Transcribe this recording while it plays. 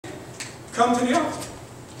Come to the altar.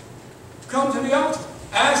 Come to the altar.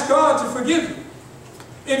 Ask God to forgive you.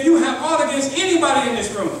 If you have aught against anybody in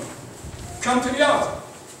this room, come to the altar.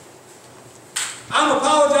 I'm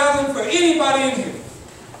apologizing for anybody in here.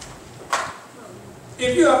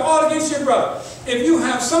 If you have aught against your brother, if you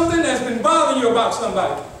have something that's been bothering you about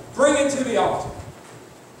somebody, bring it to the altar.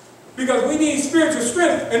 Because we need spiritual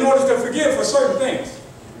strength in order to forgive for certain things.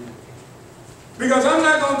 Because I'm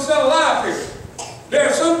not going to tell a lie up here. There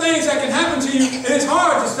are some things that can happen to you, and it's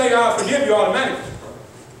hard to say, I'll forgive you automatically.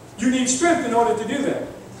 You need strength in order to do that.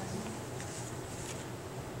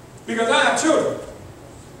 Because I have children.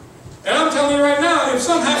 And I'm telling you right now, if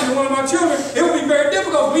something happened to one of my children, it would be very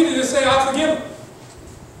difficult for me to just say, I'll forgive them.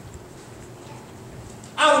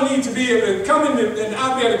 I would need to be able to come in and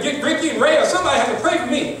I'll be able to get Ricky and Ray or somebody has to pray for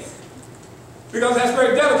me. Because that's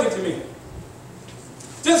very delicate to me.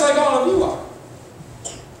 Just like all of you are.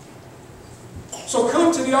 So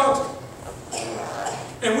come to the altar.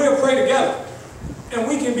 And we'll pray together. And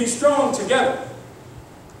we can be strong together.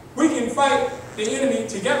 We can fight the enemy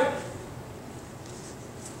together.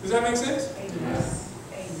 Does that make sense? Amen.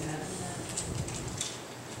 Amen.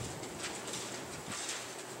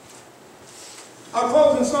 Our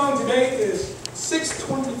closing song today is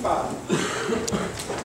 625.